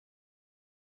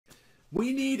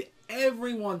We need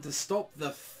everyone to stop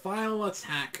the final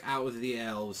attack out of the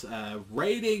elves,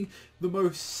 raiding the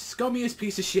most scummiest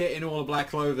piece of shit in all of Black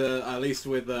Clover, at least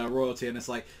with royalty, and it's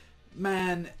like,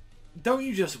 man, don't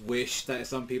you just wish that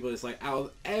some people, it's like, out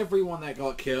of everyone that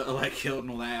got killed and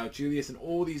all that, out Julius and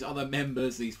all these other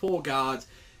members, these poor guards,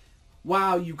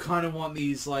 wow, you kind of want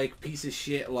these, like, piece of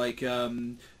shit, like,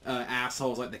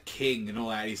 assholes like the king and all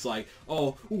that. He's like,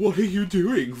 oh, what are you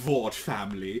doing, Vought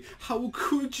family? How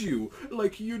could you?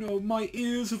 Like, you know, my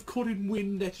ears have caught in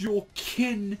wind that your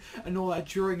kin and all that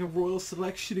during a royal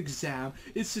selection exam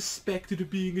is suspected of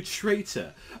being a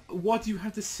traitor. What do you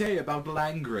have to say about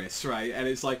Langris, right? And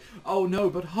it's like, oh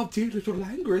no, but our dear little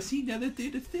Langris, he never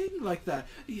did a thing like that.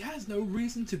 He has no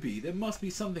reason to be. There must be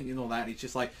something in all that. He's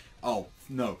just like, oh,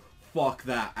 no. Fuck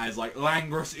that, as like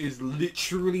Langris is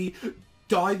literally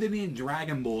diving in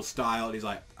Dragon Ball style, and he's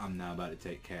like, I'm now about to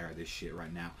take care of this shit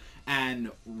right now.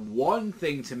 And one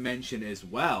thing to mention as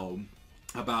well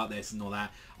about this and all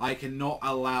that, I cannot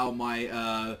allow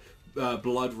my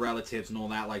blood relatives and all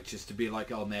that, like, just to be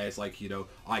like on there. It's like, you know,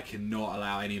 I cannot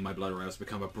allow any of my blood relatives to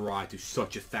become a bride to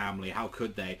such a family. How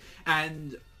could they?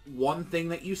 And one thing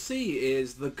that you see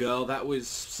is the girl that was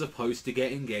supposed to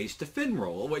get engaged to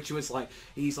Finral, which was like,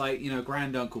 he's like, you know,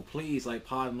 granduncle, please, like,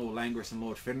 pardon Lord Langris and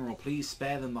Lord Finral, please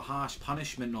spare them the harsh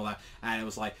punishment and all that. And it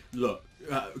was like, look,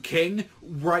 King,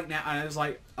 right now. And it was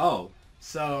like, oh,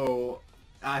 so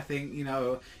I think, you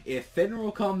know, if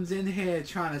Finral comes in here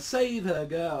trying to save her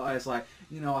girl, I was like,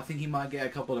 you know, I think he might get a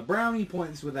couple of brownie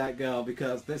points with that girl,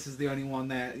 because this is the only one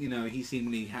that, you know, he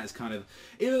seemingly has kind of,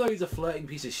 even though he's a flirting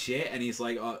piece of shit and he's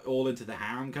like all into the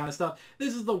harem kind of stuff,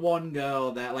 this is the one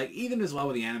girl that, like, even as well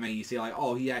with the anime, you see like,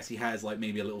 oh, he actually has like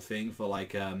maybe a little thing for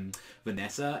like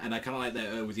Vanessa, and I kind of like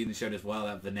that it was even shown as well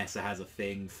that Vanessa has a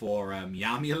thing for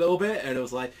Yami a little bit, and it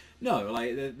was like, no,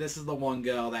 like, this is the one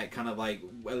girl that kind of like,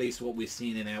 at least what we've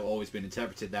seen in it, always been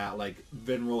interpreted that like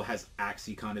Vinral has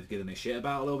actually kind of given a shit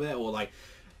about a little bit, or like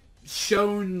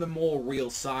shown the more real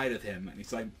side of him. And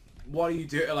he's like, what are you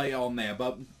doing like on there?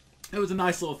 But it was a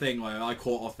nice little thing where I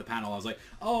caught off the panel. I was like,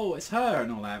 oh, it's her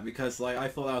and all that, because like I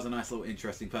thought that was a nice little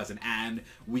interesting person. And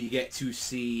we get to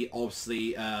see,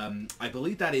 obviously, I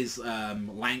believe that is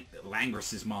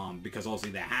Langris's mom, because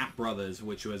obviously they're half brothers,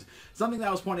 which was something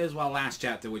that was pointed as well last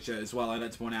chapter, which as well I'd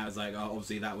like to point out is like,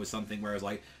 obviously that was something where it's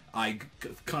like, I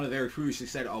kind of very foolishly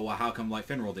said, oh, well, how come, like,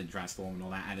 Finral didn't transform and all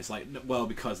that? And it's like, well,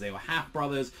 because they were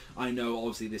half-brothers. I know,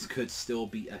 obviously, this could still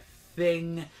be a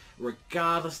thing.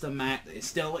 Regardless of that,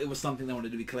 it was something they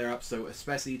wanted to be clear up. So,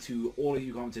 especially to all of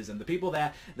you commenters and the people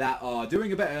there that are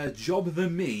doing a better job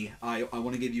than me, I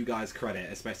want to give you guys credit,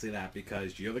 especially that,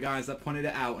 because you're the guys that pointed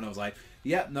it out, and I was like,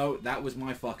 yep, no, that was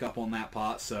my fuck-up on that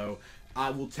part, so I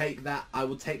will take that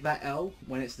L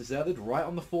when it's deserved, right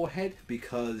on the forehead,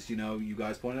 because, you know, you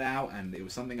guys pointed it out and it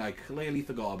was something I clearly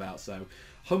forgot about. So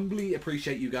humbly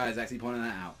appreciate you guys actually pointing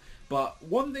that out. But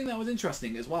one thing that was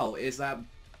interesting as well is that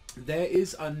there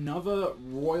is another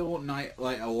Royal Knight,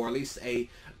 like, or at least a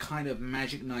kind of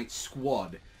Magic Knight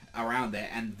squad around there,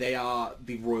 and they are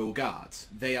the Royal Guards.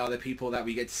 They are the people that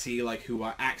we get to see, like, who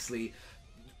are actually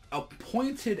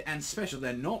appointed and special.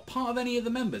 They're not part of any of the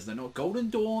members. They're not Golden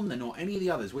Dawn. They're not any of the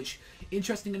others, which,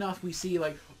 interesting enough, we see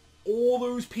like all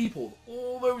those people,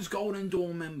 all those Golden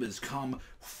Dawn members come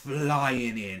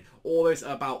flying in. All those,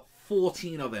 about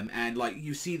 14 of them, and like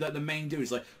you see that the main dude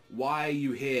is like, why are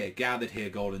you here, gathered here,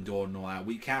 Golden Dawn and all that?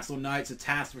 We Castle Knights are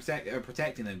tasked with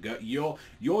protecting them.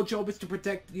 Your job is to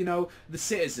protect, you know, the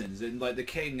citizens and like the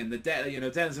king and the you know,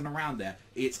 denizen around there.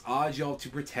 It's our job to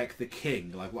protect the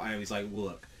king. Like, what I was like, well,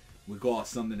 look, we got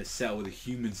something to sell with the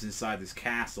humans inside this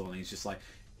castle. And he's just like,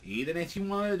 even if you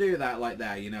want to do that like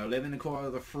that, you know, live in the core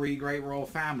of the three great royal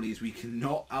families, we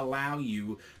cannot allow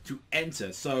you to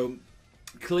enter. So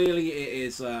clearly it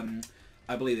is,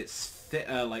 I believe it's,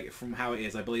 like, from how it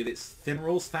is, I believe it's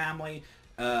Finral's family.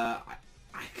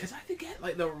 Because I forget,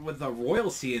 like, with the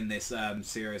royalty in this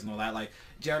series and all that, like,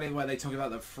 generally where they talk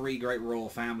about the three great royal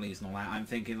families and all that, I'm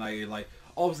thinking, like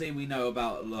obviously we know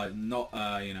about, like, not,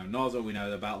 you know, Nozzle, we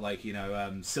know about, like, you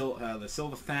know, the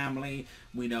Silver family,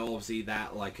 we know, obviously,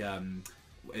 that, like,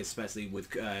 especially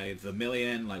with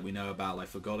Vermilion, like, we know about,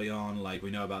 like, Fagolion, like,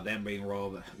 we know about them being royal,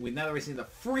 but we've never really seen the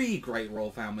three great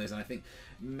royal families, and I think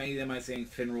maybe they might say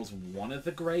Finral's one of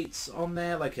the greats on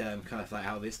there, like, kind of like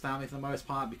out of this family for the most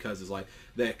part, because it's like,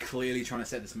 they're clearly trying to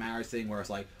set this marriage thing where it's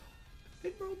like,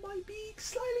 Finral might be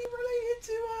slightly related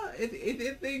to,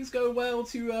 if things go well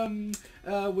to,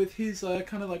 with his,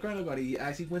 kind of like granddad, he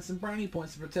actually wins some brownie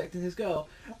points for protecting his girl.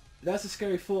 That's a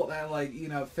scary thought that, like, you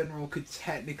know, Finral could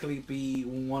technically be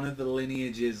one of the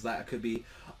lineages that could be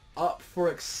up for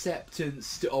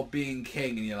acceptance of being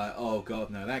king, and you're like, oh god,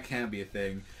 no, that can't be a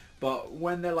thing. But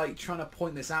when they're like trying to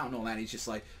point this out and all that, he's just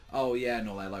like, oh yeah, and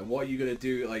all that, like, what are you gonna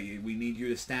do? Like, we need you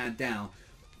to stand down.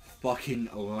 Fucking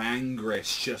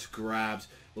Langris just grabs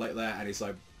like that, and it's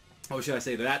like, what should I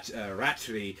say? That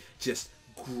Ratchery just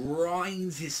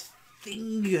grinds his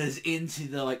fingers into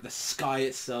the sky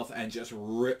itself and just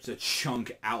rips a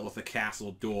chunk out of the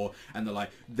castle door, and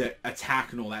the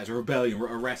attack and all that is a rebellion,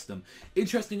 arrest them.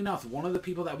 Interesting enough, one of the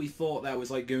people that we thought that was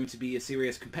like going to be a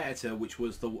serious competitor, which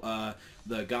was the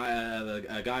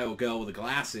guy or girl with the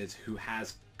glasses who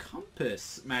has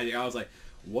compass magic. I was like,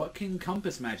 what can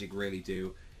compass magic really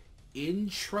do?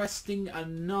 Interesting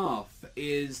enough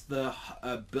is the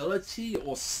ability,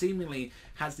 or seemingly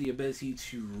has the ability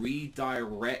to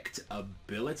redirect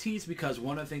abilities, because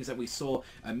one of the things that we saw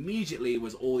immediately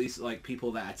was all these like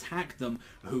people that attacked them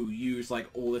who used like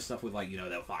all this stuff with like, you know,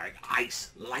 they were firing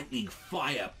ice, lightning,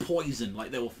 fire, poison,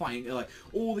 like they were fighting like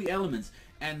all the elements.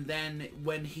 And then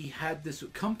when he had this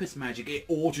compass magic, it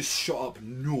all just shot up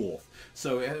north.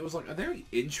 So it was like a very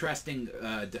interesting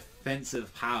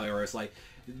defensive power, where it's like,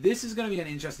 this is going to be an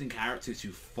interesting character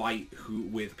to fight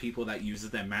with people that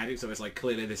uses their magic. So it's like,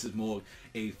 clearly this is more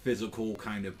a physical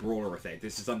kind of brawler effect.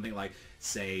 This is something like,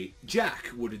 say,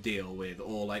 Jack would deal with,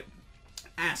 or like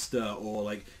Asta, or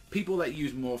like people that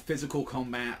use more physical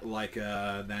combat like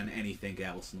than anything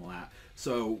else and all that.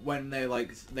 So when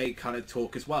they kind of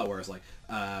talk as well, whereas like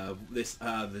this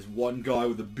one guy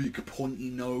with a big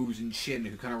pointy nose and chin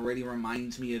who kind of really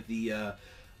reminds me of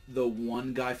the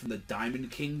one guy from the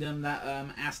Diamond Kingdom that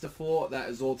Asta fought, that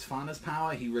is Zordfana's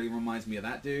power. He really reminds me of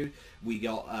that dude. We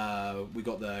got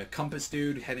the Compass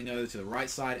dude heading over to the right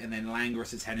side, and then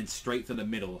Langris is heading straight to the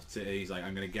middle. He's like,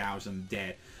 I'm gonna gouge them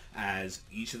dead, as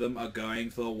each of them are going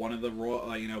for one of the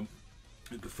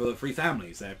for the three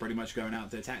families. They're pretty much going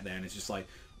out to attack there, and it's just like,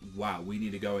 wow, we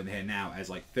need to go in here now. As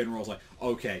like Finral's like,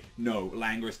 okay, no,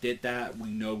 Langris did that, we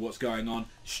know what's going on,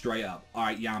 straight up,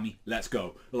 alright Yami, let's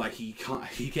go. Like, he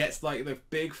gets like the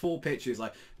big full picture. He's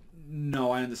like,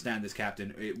 no, I understand this,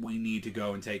 Captain, we need to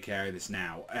go and take care of this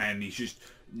now. And he's just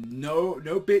no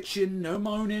bitching, no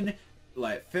moaning,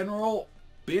 like Finral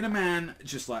being a man,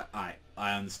 just like, alright,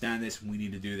 I understand this, we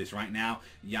need to do this right now.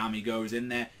 Yami goes in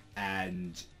there,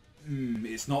 and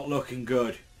it's not looking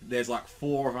good. There's like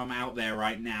 4 of them out there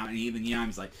right now, and even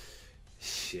Yami's like,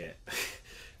 shit,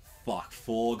 fuck,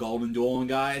 4 Golden Dawn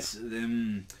guys.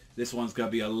 This one's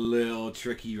gonna be a little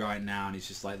tricky right now, and he's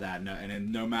just like that. No, and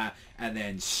then no matter, and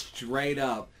then straight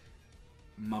up,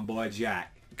 my boy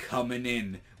Jack coming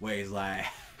in, where he's like,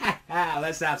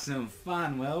 let's have some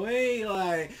fun, will we?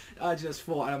 Like, I just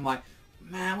thought, and I'm like,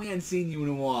 man, we hadn't seen you in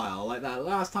a while. Like, that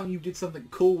last time you did something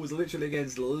cool was literally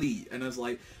against Elite, and I was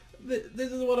like,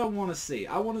 this is what I want to see.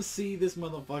 I want to see this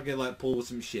motherfucker like pull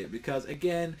some shit, because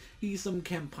again, he's some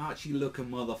Kenpachi looking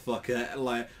motherfucker,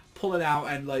 like pull it out,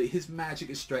 and like his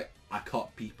magic is straight, I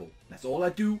cut people. That's all I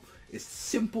do. It's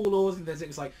simple laws, and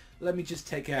it's like, let me just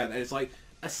take care of it. And it's like,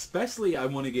 especially I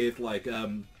want to give like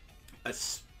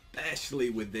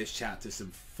especially with this chapter some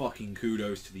fucking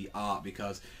kudos to the art,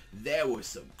 because there was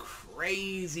some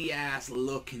crazy ass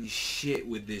looking shit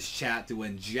with this chapter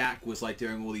when Jack was like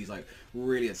doing all these like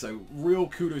really, so real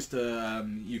kudos to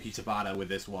Yuki Tabata with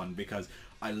this one, because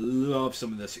I love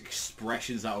some of the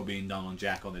expressions that were being done on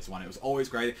Jack on this one. It was always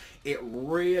great. It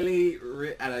really,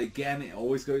 and again, it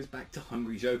always goes back to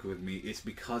Hungry Joker with me. It's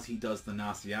because he does the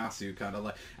Nasuyasu kind of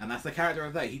like, and that's the character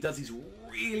of that. He does these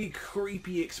really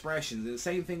creepy expressions. And the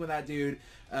same thing with that dude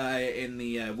in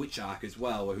the Witch Arc as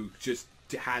well, who just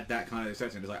had that kind of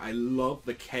expression. It's like, I love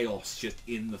the chaos just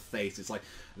in the face. It's like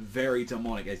very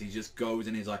demonic as he just goes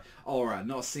and he's like, alright,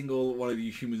 not a single one of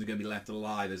you humans are going to be left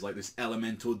alive. There's like this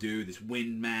elemental dude, this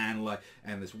wind man, like,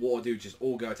 and this water dude just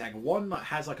all go attack. One that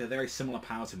has like a very similar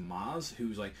power to Mars,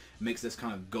 who's like makes this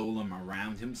kind of golem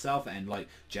around himself, and like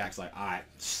Jack's like, alright,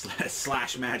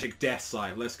 slash magic death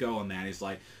scythe, let's go on there. And he's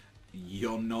like,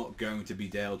 you're not going to be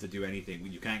able to do anything.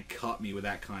 You can't cut me with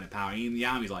that kind of power. And the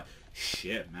army's like,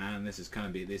 shit, man, this is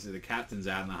the captain's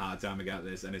having a hard time about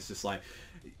this. And it's just like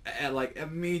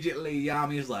immediately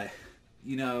Yami's like,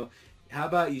 you know, how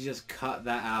about you just cut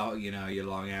that out, you know, you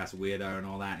long ass weirdo and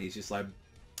all that. And he's just like,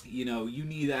 you know, you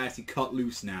need to actually cut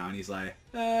loose now. And he's like,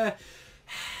 guess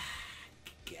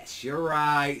you're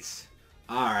right.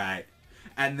 Alright.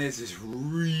 And there's this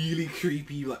really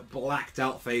creepy, like, blacked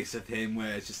out face of him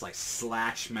where it's just like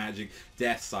slash magic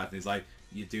death scythe. And he's like,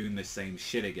 you're doing the same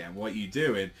shit again. What you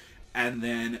doing? And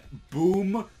then,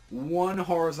 boom, one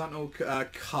horizontal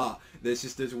cut. There's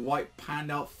just this white panned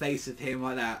out face of him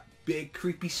like that. Big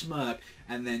creepy smirk.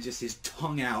 And then just his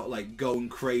tongue out, like, going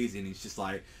crazy. And he's just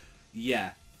like,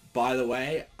 yeah, by the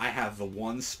way, I have the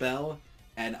one spell,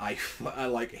 and I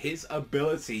like his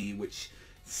ability, which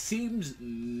seems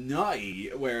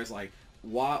nutty, whereas like,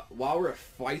 while we're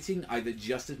fighting, I've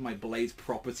adjusted my blade's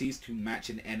properties to match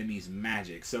an enemy's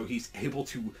magic, so he's able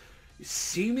to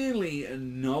seemingly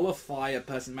nullify a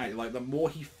person's magic. Like, the more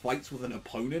he fights with an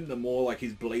opponent, the more like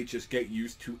his blades just get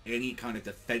used to any kind of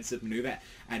defensive maneuver,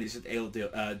 and he's just able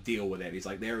to deal with it. He's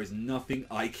like, there is nothing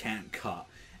I can't cut.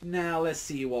 Now let's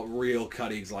see what real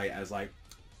cutting's like. As like,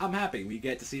 I'm happy we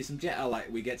get to see some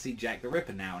we get to see Jack the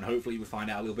Ripper now, and hopefully we find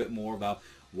out a little bit more about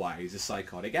why he's a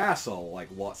psychotic asshole. Like,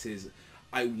 what's his...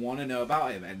 I want to know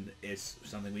about him, and it's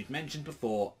something we've mentioned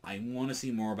before. I want to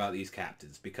see more about these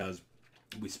captains, because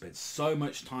we spent so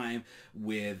much time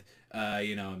with,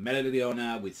 you know,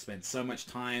 Melaleuona. We spent so much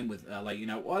time with, like, you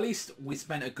know, or at least we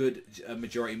spent a good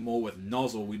majority more with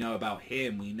Nozzle. We know about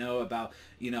him. We know about,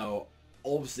 you know,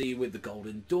 obviously with the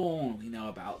Golden Dawn, we know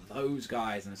about those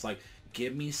guys. And it's like,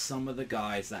 give me some of the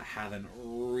guys that haven't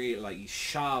really, like,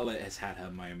 Charlotte has had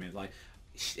her moment. Like,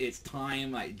 it's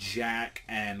time, like, Jack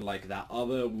and, like, that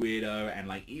other weirdo, and,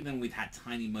 like, even we've had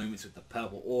tiny moments with the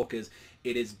Purple Orcas.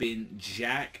 It has been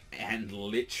Jack and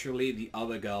literally the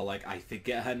other girl, like, I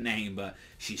forget her name, but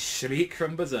she's Shriek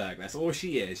from Berserk. That's all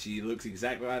she is. She looks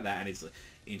exactly like that, and it's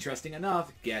interesting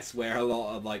enough, guess where a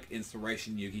lot of, like,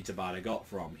 inspiration Yuki Tabata got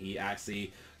from. He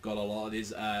actually got a lot of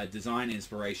his design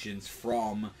inspirations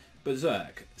from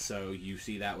Berserk. So you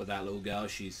see that with that little girl,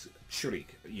 she's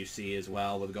Shriek. You see as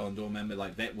well with the Golden Dawn member,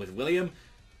 like with William,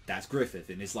 that's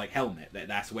Griffith in his like helmet.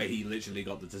 That's where he literally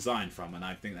got the design from, and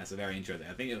I think that's a very interesting.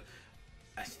 I think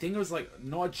it was like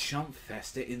not a Jump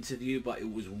Festa interview, but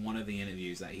it was one of the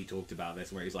interviews that he talked about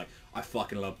this, where he's like, I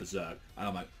fucking love Berserk, and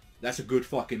I'm like, that's a good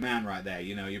fucking man right there.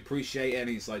 You know, you appreciate it, and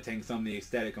he's like taking some of the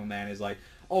aesthetic on there, and he's like,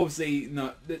 obviously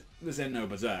no, this ain't no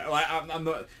Berserk. Like, I'm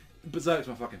not. Berserk's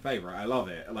my fucking favourite. I love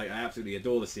it. Like, I absolutely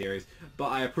adore the series. But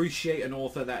I appreciate an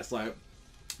author that's like,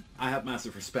 I have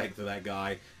massive respect for that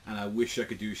guy, and I wish I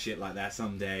could do shit like that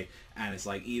someday. And it's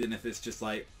like, even if it's just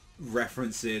like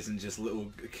references and just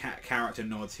little character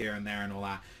nods here and there and all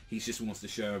that, he just wants to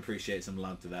show appreciate some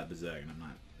love to that Berserk. And I'm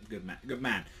like, good man, good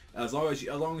man. As long as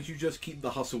you just keep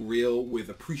the hustle real with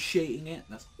appreciating it,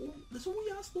 that's all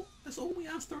we ask for. That's all we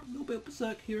ask for. A little bit of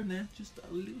Berserk here and there, just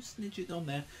a little snidget on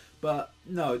there. But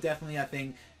no, definitely, I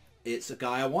think it's a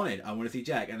guy I wanted. I want to see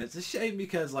Jack, and it's a shame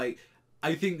because, like,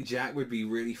 I think Jack would be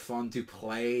really fun to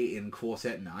play in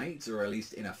Quartet Knights, or at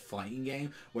least in a fighting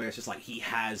game, where it's just like he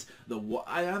has the...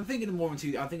 I'm thinking more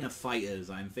into... I'm thinking of fighters.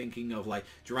 I'm thinking of, like,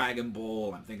 Dragon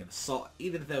Ball. I'm thinking of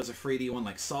even if there was a 3D one,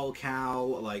 like Soul Cow,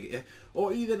 like...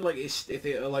 Or even, like, if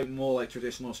it were, like, more, like,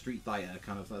 traditional Street Fighter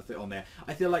kind of thing on there.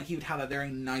 I feel like he would have a very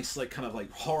nice, like, kind of, like,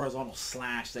 horizontal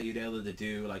slash that you'd be able to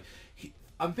do, like...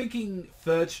 I'm thinking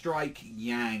Third Strike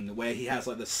Yang, where he has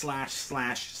like the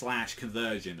slash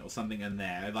conversion or something in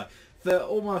there. Like, they're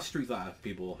almost Street Fighter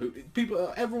people.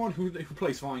 Everyone who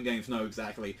plays fighting games know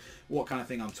exactly what kind of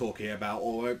thing I'm talking about.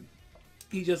 Or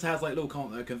he just has like little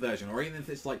conversion, or even if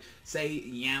it's like, say,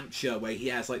 Yamcha, where he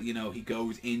has like, you know, he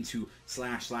goes into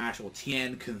slash, or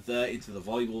Tien convert into the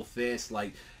volleyball fist,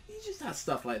 like. He just has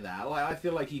stuff like that. Like, I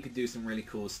feel like he could do some really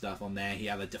cool stuff on there. He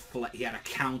had a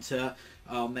counter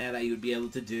on there that he would be able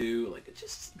to do, like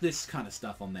just this kind of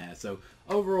stuff on there. So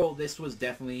overall, this was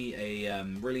definitely a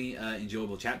really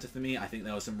enjoyable chapter for me. I think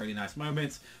there were some really nice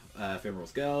moments.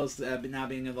 Fimral's girls now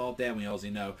being involved there. We also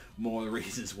know more of the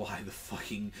reasons why the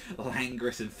fucking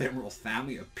Langris and Fimral's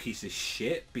family are a piece of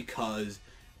shit, because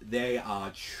they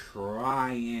are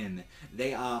trying.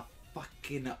 They are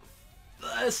fucking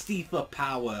thirsty for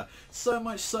power. So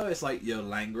much so, it's like, yo,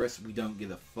 Langris, we don't give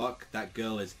a fuck. That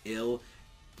girl is ill.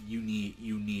 You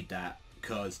need that,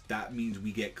 because that means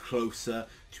we get closer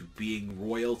to being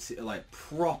royalty, like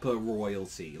proper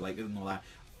royalty. Like, and all that.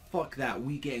 Fuck that.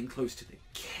 We getting close to the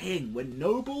king. We're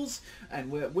nobles, and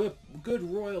we're good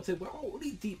royalty. We're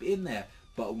already deep in there,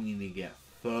 but we need to get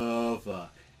further.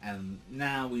 And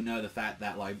now we know the fact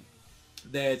that, like,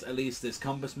 there's at least this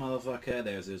Compass motherfucker,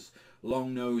 there's this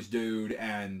long-nosed dude,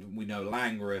 and we know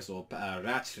Langris or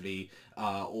Ratchety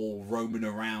are all roaming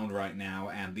around right now,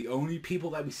 and the only people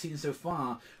that we've seen so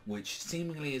far, which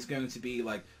seemingly is going to be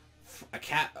like a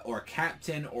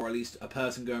captain, or at least a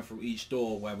person going through each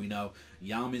door, where we know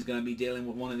Yami's going to be dealing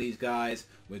with one of these guys.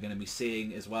 We're going to be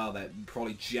seeing as well that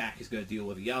probably Jack is going to deal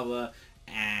with the other,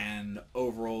 and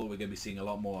overall we're going to be seeing a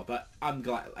lot more. But I'm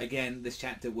glad, again, this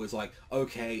chapter was like,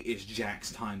 okay, it's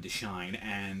Jack's time to shine,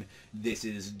 and this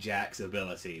is Jack's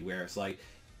ability, where it's like,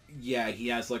 yeah, he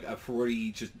has like a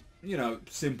pretty just, you know,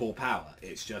 simple power.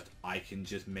 It's just, I can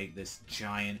just make this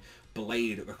giant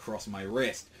blade across my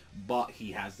wrist, but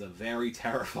he has the very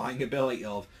terrifying ability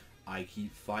of I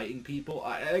keep fighting people.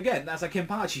 Again, that's a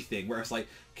Kenpachi thing, where it's like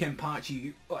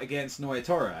Kenpachi against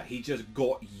Noyatora. He just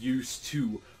got used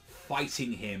to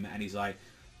fighting him, and he's like,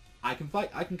 I can fight,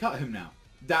 I can cut him now.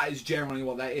 That is generally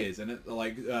what that is, and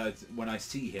when I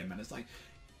see him, and it's like,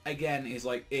 again, it's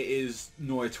like, it is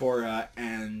Noyatora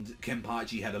and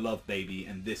Kenpachi had a love baby,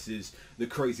 and this is the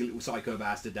crazy little psycho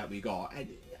bastard that we got, and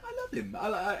I love him.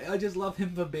 I just love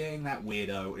him for being that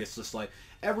weirdo. It's just like,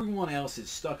 everyone else is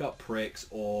stuck up pricks,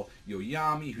 or you're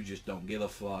Yami, who just don't give a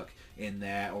fuck in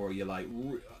there, or you're like,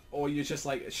 or you're just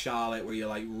like Charlotte, where you're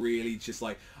like really just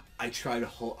like, I try to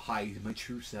hide my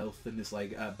true self, and it's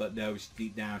like, but no,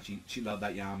 deep down, she loved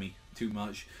that Yami too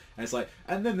much, and it's like,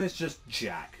 and then there's just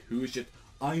Jack, who is just,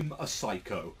 I'm a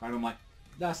psycho, and I'm like,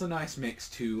 that's a nice mix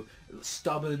to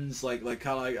Stubbins, like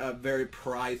kind of like a very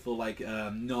prideful, like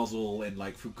Nozzle, and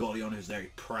like Fugolion, who's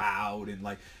very proud, and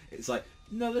like, it's like,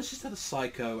 no, let's just have a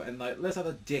psycho, and like, let's have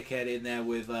a dickhead in there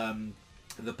with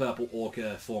the Purple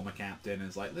Orca former captain, and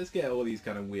it's like, let's get all these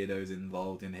kind of weirdos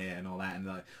involved in here and all that, and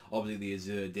like, obviously the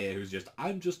Azure Deer, who's just,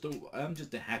 I'm just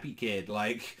a happy kid,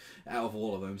 like, out of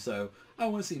all of them, so I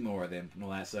want to see more of them and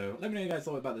all that. So let me know what you guys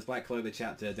thought about this Black Clover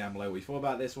chapter down below. What you thought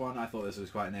about this one. I thought this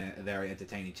was quite a very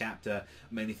entertaining chapter,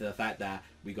 mainly for the fact that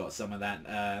we got some of that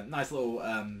nice little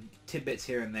tidbits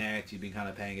here and there if you've been kind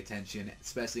of paying attention,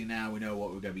 especially now we know what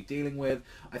we're going to be dealing with.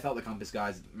 I felt the Compass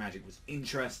Guy's magic was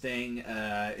interesting.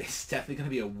 It's definitely going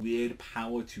to be a weird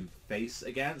power to face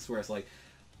against, where it's like,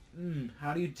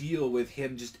 how do you deal with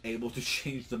him just able to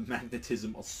change the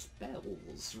magnetism of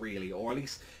spells, really? Or at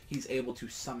least he's able to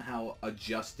somehow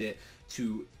adjust it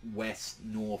to west,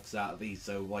 north, south, east.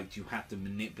 So, like, you have to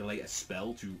manipulate a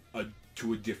spell to a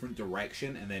different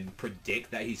direction and then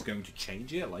predict that he's going to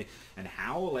change it, like, and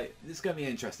how? Like, it's going to be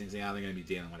interesting to see how they're going to be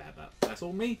dealing with that. But that's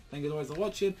all me. Thank you as always for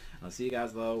watching. I'll see you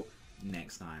guys, though,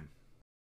 next time.